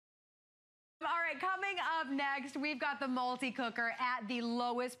right, coming up next, we've got the multi-cooker at the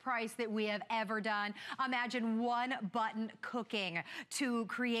lowest price that we have ever done. Imagine one button cooking to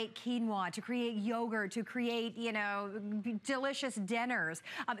create quinoa, to create yogurt, to create, you know, delicious dinners.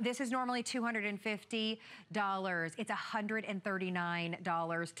 This is normally $250. It's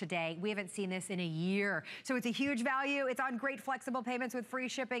 $139 today. We haven't seen this in a year. So it's a huge value. It's on great flexible payments with free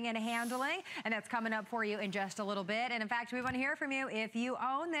shipping and handling. And that's coming up for you in just a little bit. And in fact, we want to hear from you. If you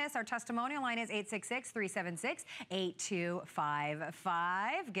own this, our testimonial line is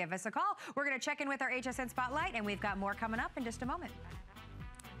 866-376-8255. Give us a call. We're going to check in with our HSN Spotlight, and we've got more coming up in just a moment.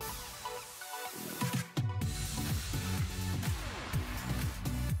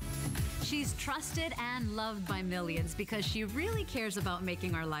 She's trusted and loved by millions because she really cares about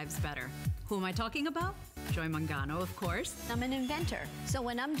making our lives better. Who am I talking about? Joy Mangano, of course. I'm an inventor, so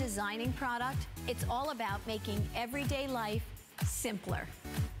when I'm designing product, it's all about making everyday life simpler.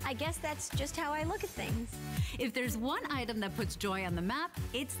 I guess that's just how I look at things. If there's one item that puts Joy on the map,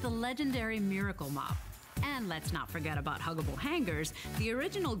 it's the legendary Miracle Mop. And let's not forget about huggable hangers, the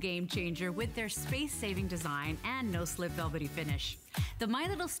original game changer with their space-saving design and no-slip velvety finish. The My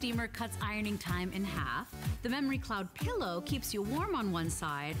Little Steamer cuts ironing time in half. The Memory Cloud Pillow keeps you warm on one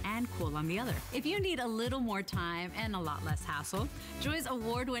side and cool on the other. If you need a little more time and a lot less hassle, Joy's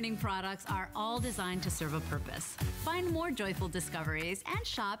award-winning products are all designed to serve a purpose. Find more joyful discoveries and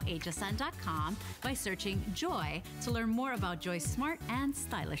shop hsn.com by searching Joy to learn more about Joy's smart and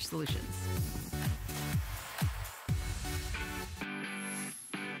stylish solutions.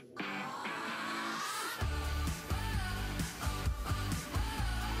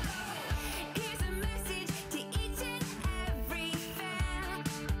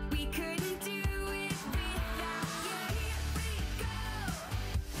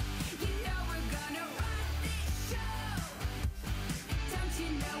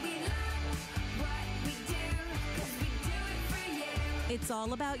 It's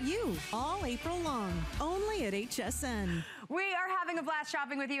all about you, all April long, only at HSN. We are having a blast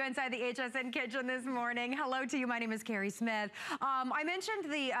shopping with you inside the HSN kitchen this morning. Hello to you, my name is Carrie Smith. I mentioned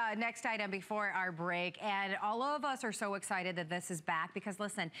the next item before our break, and all of us are so excited that this is back because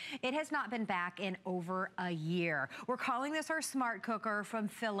listen, it has not been back in over a year. We're calling this our smart cooker from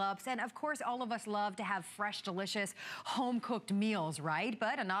Philips, and of course all of us love to have fresh, delicious, home-cooked meals, right?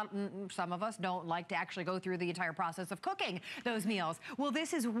 But some of us don't like to actually go through the entire process of cooking those meals. Well,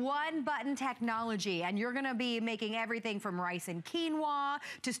 this is one button technology, and you're gonna be making everything from rice and quinoa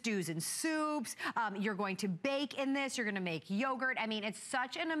to stews and soups. You're going to bake in this. You're gonna make yogurt. I mean, it's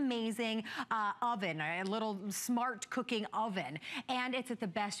such an amazing oven, a little smart cooking oven, and it's at the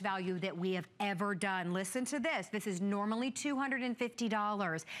best value that we have ever done. Listen to this. This is normally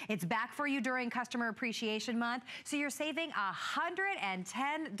 $250. It's back for you during Customer Appreciation Month, so you're saving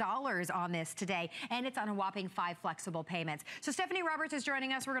 $110 on this today, and it's on a whopping 5 flexible payments. So Stephanie Roberts is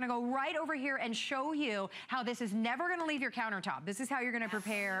joining us. We're gonna go right over here and show you how this is never gonna leave your countertop. This is how you're gonna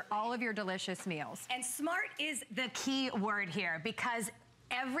prepare all of your delicious meals. And smart is the key word here because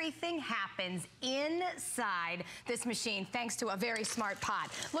everything happens inside this machine thanks to a very smart pot.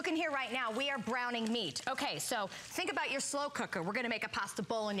 Look in here right now, we are browning meat. Okay, so think about your slow cooker. We're gonna make a pasta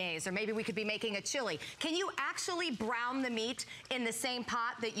bolognese, or maybe we could be making a chili. Can you actually brown the meat in the same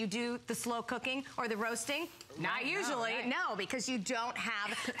pot that you do the slow cooking or the roasting? Not usually, no, because you don't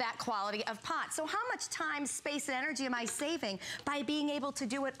have that quality of pot. So how much time, space, and energy am I saving by being able to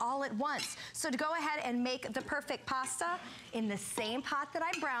do it all at once? So to go ahead and make the perfect pasta in the same pot that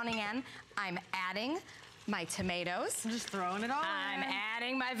I'm browning in, I'm adding my tomatoes. I'm just throwing it all in. I'm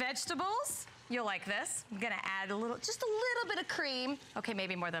adding my vegetables. You'll like this. I'm gonna add just a little bit of cream. Okay,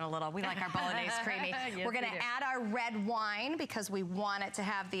 maybe more than a little. We like our bolognese creamy. Yes, we're gonna add our red wine because we want it to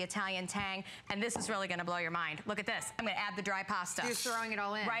have the Italian tang. And this is really gonna blow your mind. Look at this. I'm gonna add the dry pasta. You're throwing it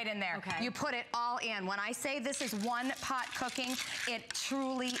all in? Right in there. Okay. You put it all in. When I say this is one pot cooking, it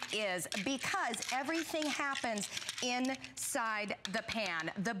truly is because everything happens inside the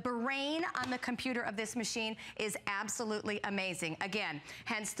pan. The brain on the computer of this machine is absolutely amazing. Again,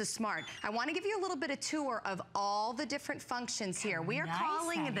 hence the smart. I wanna give you a little bit of tour of all the different functions here. We are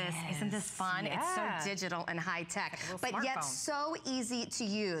calling this, isn't this fun? Yeah. It's so digital and high tech, but yet so easy to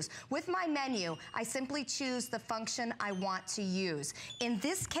use. With my menu, I simply choose the function I want to use. In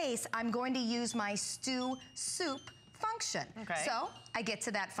this case, I'm going to use my stew soup function. Okay. So I get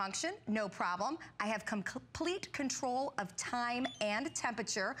to that function, no problem. I have complete control of time and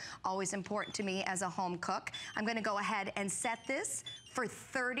temperature, always important to me as a home cook. I'm gonna go ahead and set this for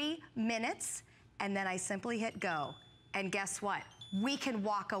 30 minutes, and then I simply hit go. And guess what? We can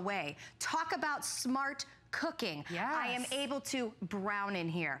walk away. Talk about smart cooking. Yes. I am able to brown in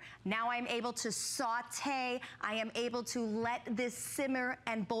here. Now I'm able to saute. I am able to let this simmer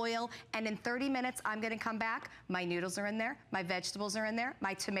and boil. And in 30 minutes, I'm gonna come back. My noodles are in there. My vegetables are in there.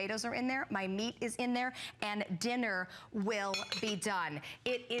 My tomatoes are in there. My meat is in there. And dinner will be done.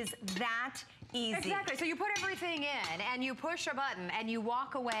 It is that easy. Exactly. So you put everything in and you push a button and you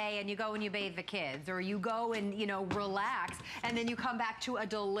walk away and you go and you bathe the kids, or you go and, you know, relax, and then you come back to a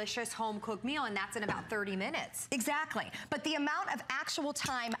delicious home cooked meal, and that's in about 30 minutes. Exactly. But the amount of actual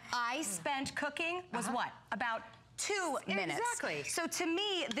time I spent cooking was what? About 2 minutes. Exactly. So to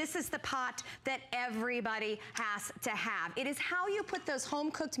me, this is the pot that everybody has to have. It is how you put those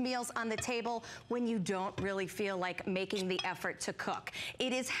home-cooked meals on the table when you don't really feel like making the effort to cook.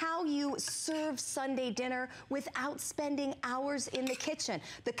 It is how you serve Sunday dinner without spending hours in the kitchen.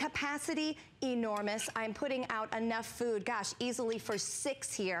 The capacity, enormous. I'm putting out enough food, gosh, easily for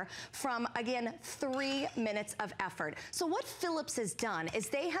 6 here from, again, 3 minutes of effort. So what Philips has done is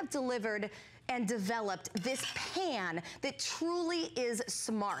they have delivered and developed this pan that truly is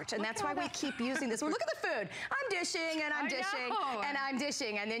smart. And that's why we keep using this. Well, look at the food. I'm dishing and I'm dishing and I'm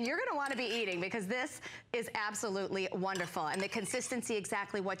dishing. And then you're gonna wanna be eating, because this is absolutely wonderful. And the consistency,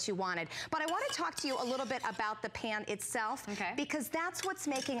 exactly what you wanted. But I wanna talk to you a little bit about the pan itself, because that's what's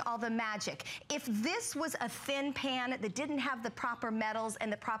making all the magic. If this was a thin pan that didn't have the proper metals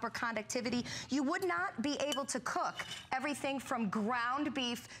and the proper conductivity, you would not be able to cook everything from ground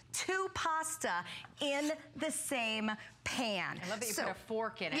beef to pasta in the same pan. I love that you put a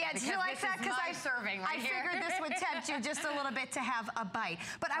fork in it. Yeah, do you like that? Because I figured this would tempt you just a little bit to have a bite.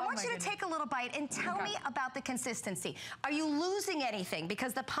 But I want you to take a little bite and tell me about the consistency. Are you losing anything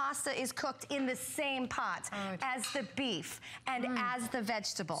because the pasta is cooked in the same pot as the beef and as the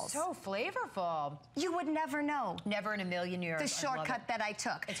vegetables? So flavorful. You would never know. Never in a million years. The shortcut that I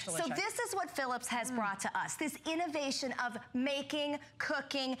took. It's delicious. So this is what Philips has brought to us, this innovation of making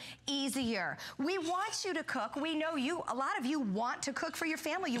cooking easier. We want you to cook. We know a lot of you want to cook for your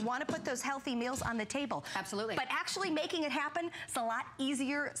family. You want to put those healthy meals on the table. Absolutely. But actually making it happen is a lot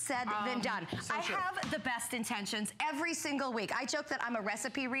easier said than done. So I true. have the best intentions every single week. I joke that I'm a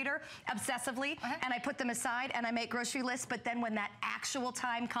recipe reader obsessively, and I put them aside and I make grocery lists, but then when that actual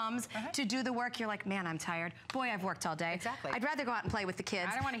time comes to do the work, you're like, man, I'm tired. Boy, I've worked all day. Exactly. I'd rather go out and play with the kids.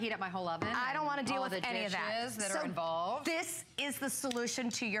 I don't want to heat up my whole oven. I don't want to deal with the any of that. that are involved. This is the solution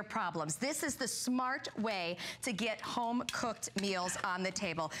to your problems. This is the smart way to get home-cooked meals on the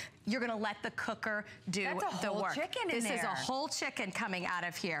table. You're gonna let the cooker do the work. That's a whole chicken in there. This is a whole chicken coming out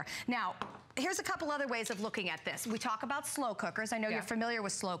of here. Now, here's a couple other ways of looking at this. We talk about slow cookers. I know you're familiar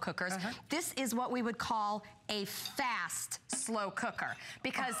with slow cookers. This is what we would call a fast slow cooker,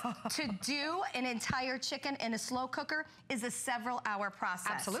 because to do an entire chicken in a slow cooker is a several-hour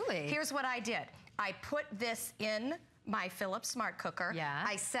process. Absolutely. Here's what I did. I put this in my Philips Smart Cooker.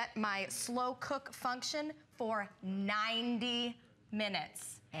 I set my slow cook function for 90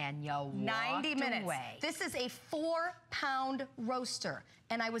 minutes. And you walked 90 minutes. away. This is a 4-pound roaster,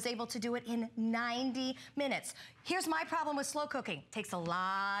 and I was able to do it in 90 minutes. Here's my problem with slow cooking. Takes a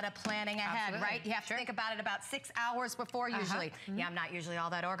lot of planning ahead, right? You have to think about it about 6 hours before usually. Yeah, I'm not usually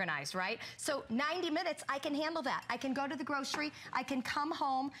all that organized, right? So 90 minutes, I can handle that. I can go to the grocery, I can come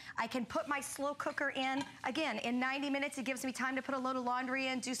home, I can put my slow cooker in. Again, in 90 minutes, it gives me time to put a load of laundry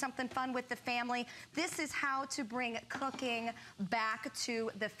in, do something fun with the family. This is how to bring cooking back to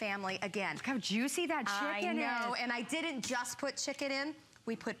the family again. Look how juicy that chicken is. I know, and I didn't just put chicken in.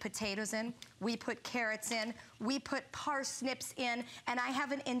 We put potatoes in, we put carrots in, we put parsnips in, and I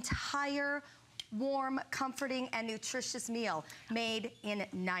have an entire warm, comforting, and nutritious meal made in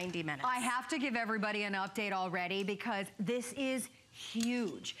 90 minutes. I have to give everybody an update already, because this is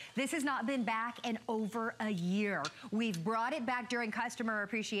huge. This has not been back in over a year. We've brought it back during Customer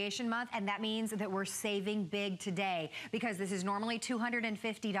Appreciation Month, and that means that we're saving big today, because this is normally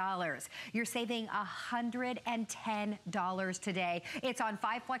 $250. You're saving $110 today. It's on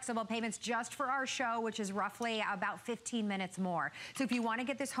 5 flexible payments just for our show, which is roughly about 15 minutes more. So if you want to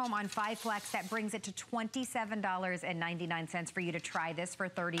get this home on 5 Flex, that brings it to $27.99 for you to try this for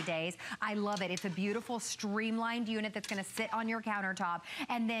 30 days. I love it. It's a beautiful, streamlined unit that's going to sit on your countertop,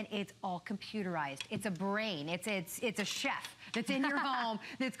 and then it's all computerized. It's a brain. It's a chef that's in your home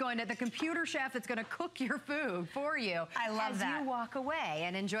that's going to, the computer chef that's going to cook your food for you. I love that. As you walk away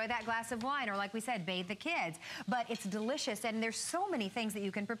and enjoy that glass of wine, or like we said, bathe the kids. But it's delicious, and there's so many things that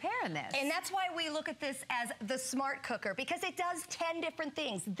you can prepare in this. And that's why we look at this as the smart cooker, because it does 10 different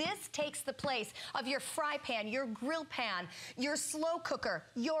things. This takes the place of your fry pan, your grill pan, your slow cooker,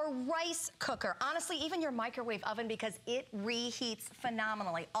 your rice cooker, honestly, even your microwave oven, because it reheats heats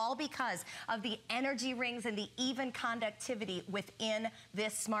phenomenally, all because of the energy rings and the even conductivity within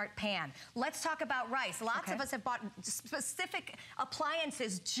this smart pan. Let's talk about rice. Lots of us have bought specific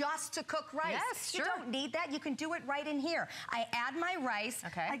appliances just to cook rice. Yes, sure. You don't need that. You can do it right in here. I add my rice.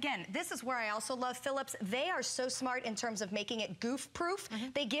 Again, this is where I also love Philips. They are so smart in terms of making it goof-proof.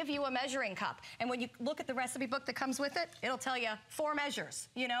 They give you a measuring cup. And when you look at the recipe book that comes with it, it'll tell you 4 measures.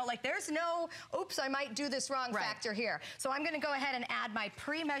 You know, like there's no, oops, I might do this wrong factor here. So I'm gonna go ahead and add my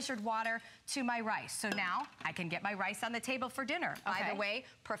pre-measured water to my rice. So now I can get my rice on the table for dinner. By the way,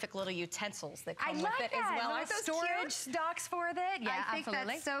 perfect little utensils that come with it as well. Aren't those storage docks for it? Yeah, I think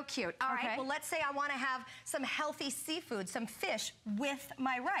that's so cute. All right, well, let's say I want to have some healthy seafood, some fish with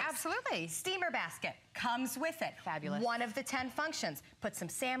my rice. Absolutely. Steamer basket comes with it. Fabulous. One of the 10 functions. Put some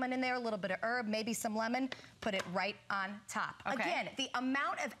salmon in there, a little bit of herb, maybe some lemon. Put it right on top. Again, the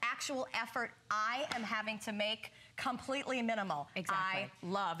amount of actual effort I am having to make completely minimal. I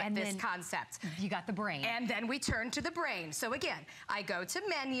love this concept. You got the brain. And then we turn to the brain. So again, I go to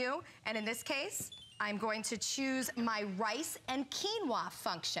menu, and in this case, I'm going to choose my rice and quinoa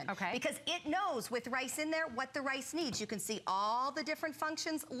function. Because it knows with rice in there what the rice needs. You can see all the different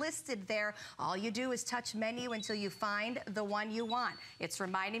functions listed there. All you do is touch menu until you find the one you want. It's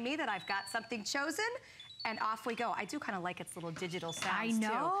reminding me that I've got something chosen. And off we go. I do kind of like its little digital sounds, I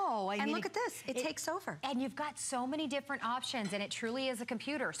know. too. And look at this. It takes over. And you've got so many different options, and it truly is a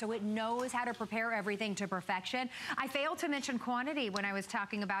computer, so it knows how to prepare everything to perfection. I failed to mention quantity when I was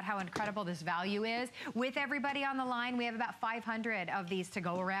talking about how incredible this value is. With everybody on the line, we have about 500 of these to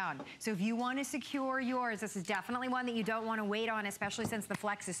go around. So if you want to secure yours, this is definitely one that you don't want to wait on, especially since the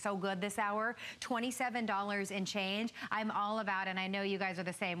flex is so good this hour. $27 and change. I'm all about, and I know you guys are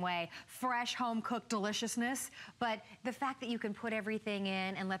the same way, fresh, home-cooked, delicious. But the fact that you can put everything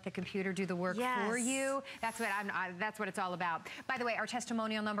in and let the computer do the work for you, that's what it's all about. By the way, our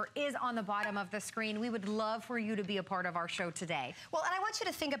testimonial number is on the bottom of the screen. We would love for you to be a part of our show today. Well, and I want you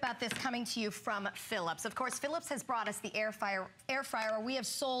to think about this coming to you from Philips. Of course, Philips has brought us the air fryer. We have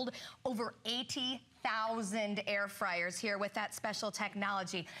sold over 80,000 air fryers here with that special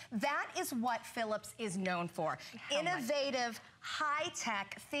technology. That is what Philips is known for. Innovative,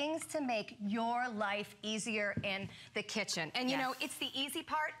 high-tech things to make your life easier in the kitchen. And you know, it's the easy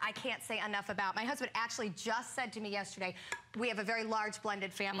part I can't say enough about. My husband actually just said to me yesterday, we have a very large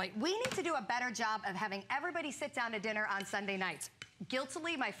blended family. We need to do a better job of having everybody sit down to dinner on Sunday nights.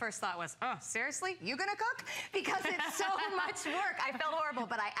 Guiltily, my first thought was, oh, seriously? You gonna cook? Because it's so much work. I felt horrible,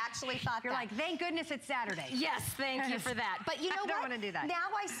 but I actually thought You're like, thank goodness it's Saturday. Yes, thank you for that. But you know what? I don't want to do that. Now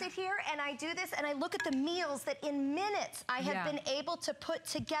I sit here and I do this and I look at the meals that in minutes I have been able to put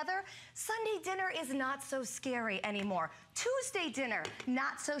together. Sunday dinner is not so scary anymore. Tuesday dinner,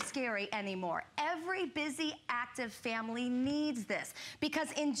 not so scary anymore. Every busy, active family needs this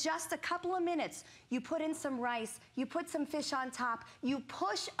because in just a couple of minutes, you put in some rice, you put some fish on top, you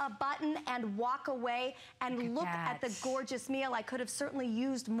push a button and walk away and look at the gorgeous meal. I could have certainly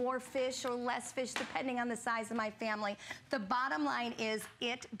used more fish or less fish depending on the size of my family. The bottom line is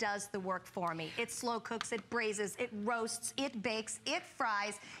it does the work for me. It slow cooks, it braises, it roasts, it bakes, it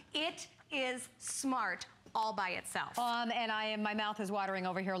fries. It is smart all by itself. And my mouth is watering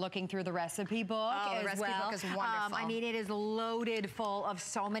over here looking through the recipe book as well. The recipe book is wonderful. I mean, it is loaded full of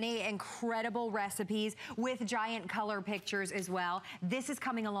so many incredible recipes with giant color pictures as well. This is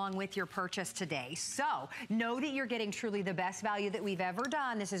coming along with your purchase today. So know that you're getting truly the best value that we've ever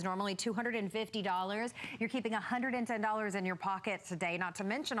done. This is normally $250. You're keeping $110 in your pocket today, not to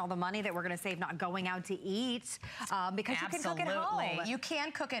mention all the money that we're gonna save not going out to eat because you can cook at home. You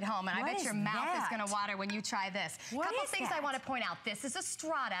can cook at home, and I bet your mouth is gonna water when you try this. Couple things I want to point out. This is a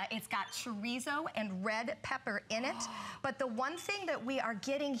strata. It's got chorizo and red pepper in it. But the one thing that we are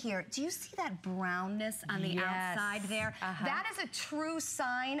getting here, do you see that brownness on the outside there? That is a true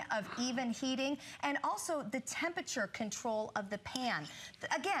sign of even heating and also the temperature control of the pan.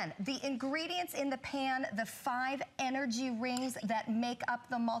 Again, the ingredients in the pan, the 5 energy rings that make up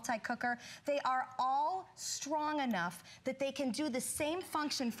the multi-cooker, they are all strong enough that they can do the same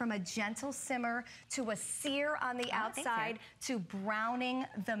function from a gentle simmer to a sear on the outside to browning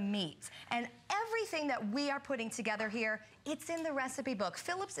the meat. And everything that we are putting together here, it's in the recipe book.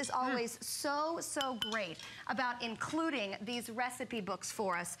 Philips is always so great about including these recipe books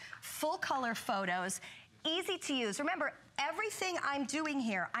for us. Full color photos, easy to use. Remember, everything I'm doing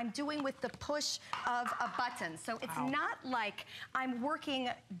here, I'm doing with the push of a button. So it's not like I'm working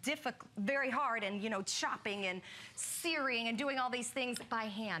very hard and, you know, chopping and searing and doing all these things by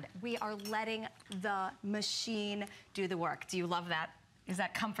hand. We are letting the machine do the work. Do you love that? Is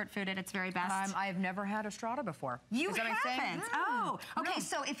that comfort food at its very best? I've never had a strata before. You haven't? Oh, okay. No.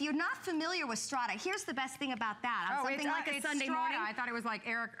 So if you're not familiar with strata, here's the best thing about that. On something like a Sunday strata. morning. I thought it was like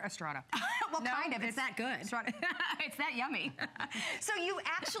Eric Estrada. Well, No, kind of. It's that good. Strata. It's that yummy. So you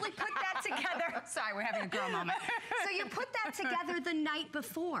actually put that together. Sorry, we're having a girl moment. So you put that together the night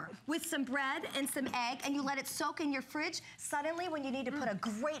before with some bread and some egg, and you let it soak in your fridge. Suddenly, when you need to put a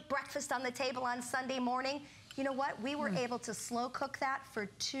great breakfast on the table on Sunday morning, you know what? We were able to slow cook that for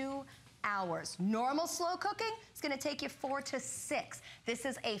 2 hours. Normal slow cooking is going to take you 4 to 6. This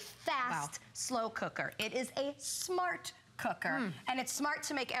is a fast slow cooker. It is a smart cooker, and it's smart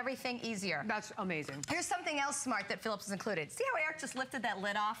to make everything easier. That's amazing. Here's something else smart that Philips has included. See how Eric just lifted that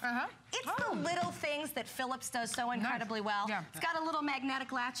lid off? It's the little things that Philips does so incredibly well. Yeah. It's got a little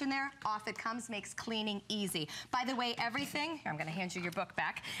magnetic latch in there. Off it comes, makes cleaning easy. By the way, everything, here, I'm gonna hand you your book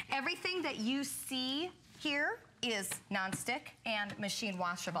back. Everything that you see here is nonstick and machine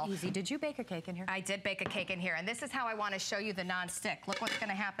washable. Easy. Did you bake a cake in here? I did bake a cake in here, and this is how I want to show you the nonstick. Look what's going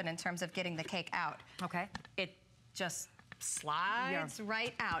to happen in terms of getting the cake out. Okay. It just slides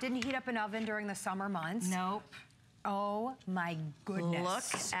right out. Didn't heat up an oven during the summer months? Nope. Oh my goodness.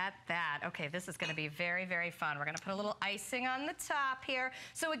 Look at that. Okay, this is gonna be very, very fun. We're gonna put a little icing on the top here.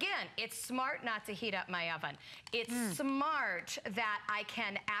 So again, it's smart not to heat up my oven. It's smart that I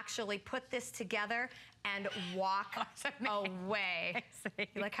can actually put this together and walk away. You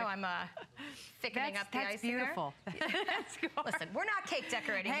like how I'm thickening up the icing? That's beautiful. That's cool. Listen, we're not cake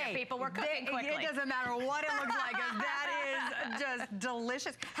decorating here, people. We're cooking quickly. It doesn't matter what it looks like, 'cause that is just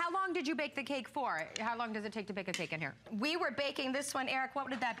delicious. How long did you bake the cake for? How long does it take to bake a cake in here? We were baking this one, Eric. What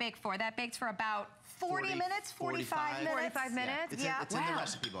did that bake for? That baked for about 40 minutes, 45 minutes. 45 minutes? Yeah, it's in the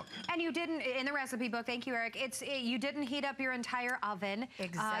recipe book. And you didn't, in the recipe book, thank you, Eric, you didn't heat up your entire oven.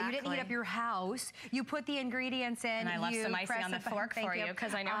 Exactly. You didn't heat up your house. You put the ingredients in. And I left some icing on the fork for you,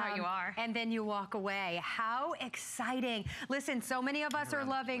 because I know how you are. And then you walk away. How exciting. Listen, so many of us are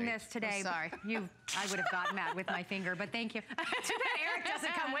loving this today. Oh, sorry. I would have gotten that with my finger, but thank you. Too bad Eric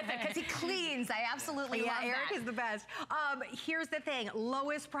doesn't come with it, because he cleans. I absolutely love that. Eric is the best. Here's the thing,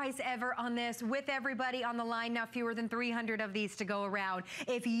 lowest price ever on this with everybody on the line now, fewer than 300 of these to go around.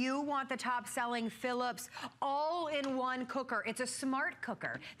 If you want the top selling Philips all-in-one cooker, it's a smart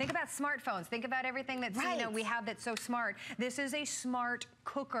cooker. Think about smartphones. Think about everything that's, we have that's so smart. This is a smart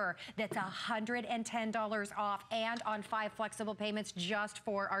cooker that's $110 off and on 5 flexible payments just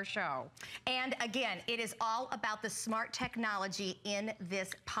for our show. And again, it is all about the smart technology in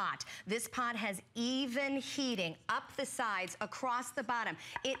this pot. This pot has even heating up the sides, across the bottom.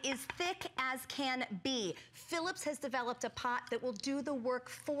 It is thick as can be. Philips has developed a pot that will do the work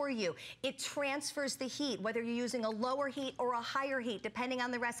for you. It transfers the heat, whether you're using a lower heat or a higher heat, depending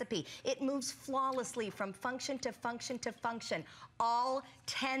on the recipe. It moves flawlessly from function to function to function. All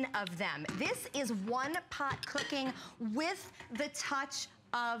 10 of them. This is one pot cooking with the touch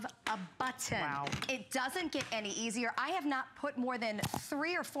of a button. Wow. It doesn't get any easier. I have not put more than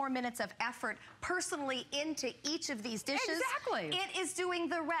 3 or 4 minutes of effort personally into each of these dishes. Exactly. It is doing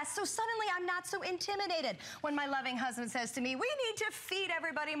the rest. So suddenly I'm not so intimidated when my loving husband says to me, we need to feed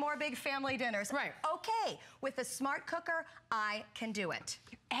everybody more big family dinners. Right. Okay, with a smart cooker, I can do it.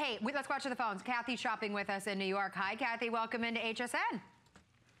 Hey, let's go out to the phones. Kathy's shopping with us in New York. Hi, Kathy. Welcome into HSN.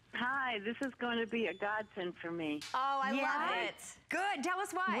 Hi, this is going to be a godsend for me. Oh, I love it. Good. Tell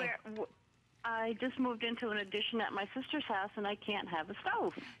us why. I just moved into an addition at my sister's house, and I can't have a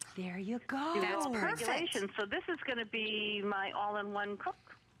stove. There you go. That's perfect. Regulations. So this is going to be my all-in-one cook.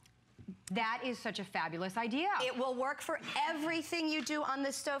 That is such a fabulous idea. It will work for everything you do on the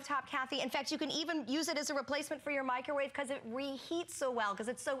stovetop, Kathy. In fact, you can even use it as a replacement for your microwave because it reheats so well, because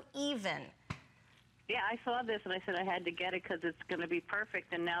it's so even. Yeah, I saw this, and I said I had to get it because it's going to be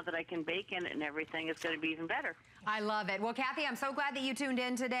perfect, and now that I can bake in it and everything, it's going to be even better. I love it. Well, Kathy, I'm so glad that you tuned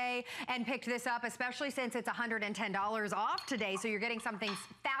in today and picked this up, especially since it's $110 off today, so you're getting something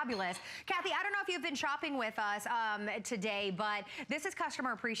fabulous. Kathy, I don't know if you've been shopping with us today, but this is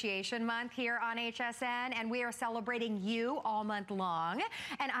Customer Appreciation Month here on HSN, and we are celebrating you all month long.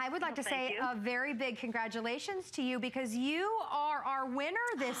 And I would like to say a very big congratulations to you, because you are our winner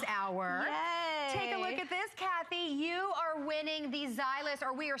this hour. Yay. Take a look at this, Kathy. You are winning the Xylus,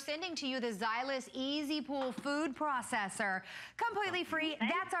 or we are sending to you the Xylus Easy Pool Food Processor, completely free.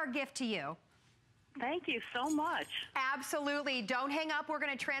 That's our gift to you. Thank you so much. Absolutely. Don't hang up. We're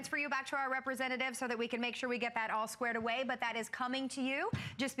going to transfer you back to our representative so that we can make sure we get that all squared away. But that is coming to you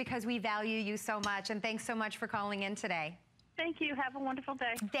just because we value you so much. And thanks so much for calling in today. Thank you. Have a wonderful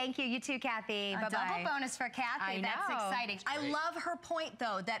day. Thank you. You too, Kathy. Bye-bye. Double bonus for Kathy. That's exciting. I love her point,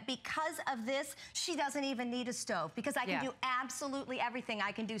 though, that because of this, she doesn't even need a stove because I can do absolutely everything.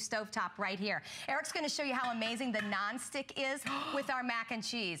 I can do stovetop right here. Eric's going to show you how amazing the nonstick is with our mac and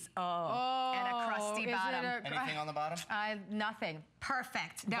cheese. Oh, and a crusty bottom. Anything on the bottom? Nothing.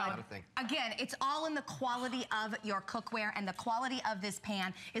 Perfect. Now, again, it's all in the quality of your cookware, and the quality of this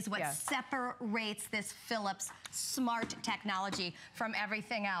pan is what separates this Philips smart technology from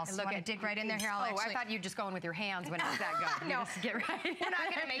everything else. Look, at dig right in there here. I thought you'd just go in with your hands when it's that good. No, just get right. We're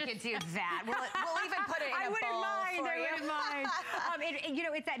not going to make it do that. We'll even put it in a bowl for you. I wouldn't mind. You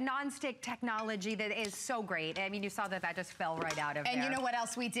know, it's that nonstick technology that is so great. I mean, you saw that just fell right out of there. And you know what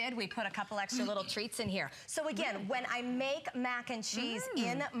else we did? We put a couple extra little treats in here. So again, when I make mac and cheese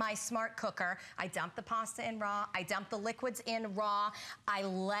in my smart cooker, I dump the pasta in raw, I dump the liquids in raw, I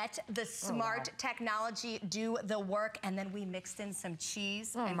let the smart technology do the work, and then we mixed in some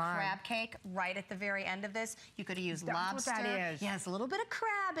cheese and crab cake right at the very end of this. You could have used lobster. What that is. Yes, a little bit of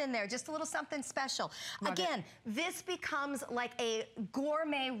crab in there, just a little something special. Again, this becomes like a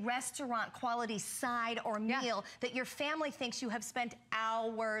gourmet restaurant quality side or meal that your family thinks you have spent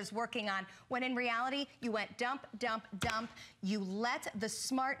hours working on, when in reality, you went dump, dump, dump. You let the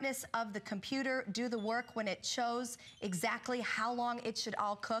smartness of the computer do the work when it shows exactly how long it should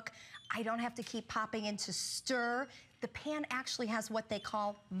all cook. I don't have to keep popping in to stir. The pan actually has what they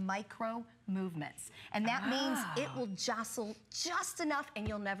call micro movements. And that means it will jostle just enough and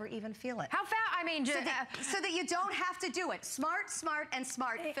you'll never even feel it. How fast? I mean, so that you don't have to do it. Smart, smart, and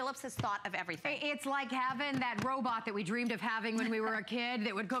smart. Philips has thought of everything. It's like having that robot that we dreamed of having when we were a kid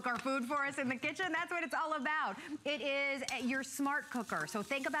that would cook our food for us in the kitchen. That's what it's all about. It is your smart cooker. So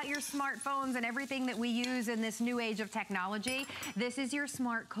think about your smartphones and everything that we use in this new age of technology. This is your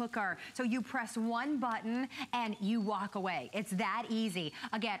smart cooker. So you press one button and you walk away. It's that easy.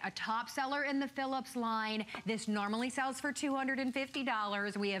 Again, a top seller in the Philips line. This normally sells for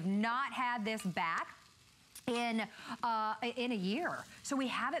 $250. We have not had this back in a year. So we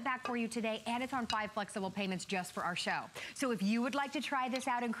have it back for you today, and it's on 5 flexible payments just for our show. So if you would like to try this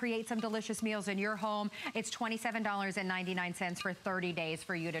out and create some delicious meals in your home, it's $27.99 for 30 days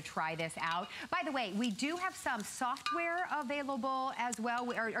for you to try this out. By the way, we do have some software available as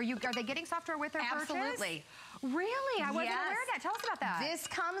well. Are they getting software with their purchase? Absolutely. Really? I wasn't aware of that. Tell us about that. This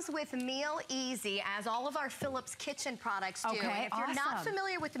comes with MealEasy, as all of our Philips kitchen products do. Okay, and if you're not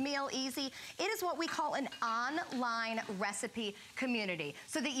familiar with MealEasy, it is what we call an online recipe community,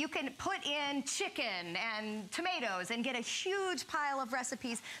 so that you can put in chicken and tomatoes and get a huge pile of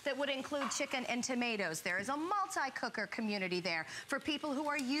recipes that would include chicken and tomatoes. There is a multi-cooker community there for people who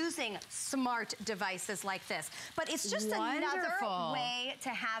are using smart devices like this. But it's just another way to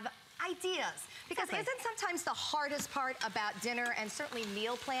have ideas. Because isn't sometimes the hardest part about dinner, and certainly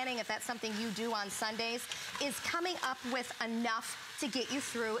meal planning, if that's something you do on Sundays, is coming up with enough to get you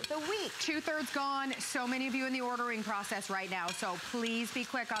through the week. 2/3 gone. So many of you in the ordering process right now. So please be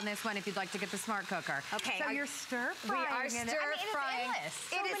quick on this one if you'd like to get the smart cooker. Okay. So you're stir frying. We are stir frying.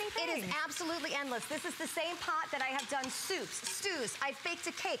 It is absolutely endless. This is the same pot that I have done soups, stews. I've baked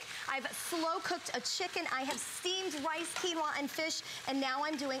a cake. I've slow cooked a chicken. I have steamed rice, quinoa, and fish. And now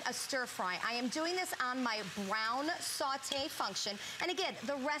I'm doing a stir fry. I am doing this on my brown saute function. And again,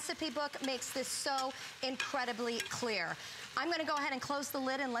 the recipe book makes this so incredibly clear. I'm going to go ahead and close the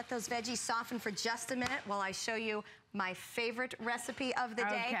lid and let those veggies soften for just a minute while I show you my favorite recipe of the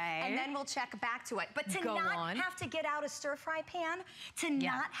day, and then we'll check back to it. But to not have to get out a stir-fry pan, to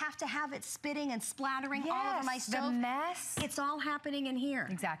not have to have it spitting and splattering all over my stove. The mess. It's all happening in here.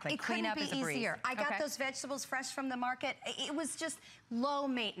 Exactly. It couldn't be easier. I got those vegetables fresh from the market. It was just low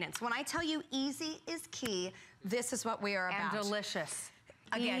maintenance. When I tell you easy is key, this is what we are about. And delicious.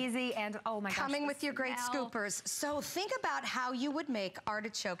 Again, easy and, oh my gosh, coming with your great scoopers. So think about how you would make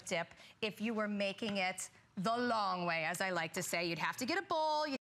artichoke dip if you were making it the long way, as I like to say. You'd have to get a bowl.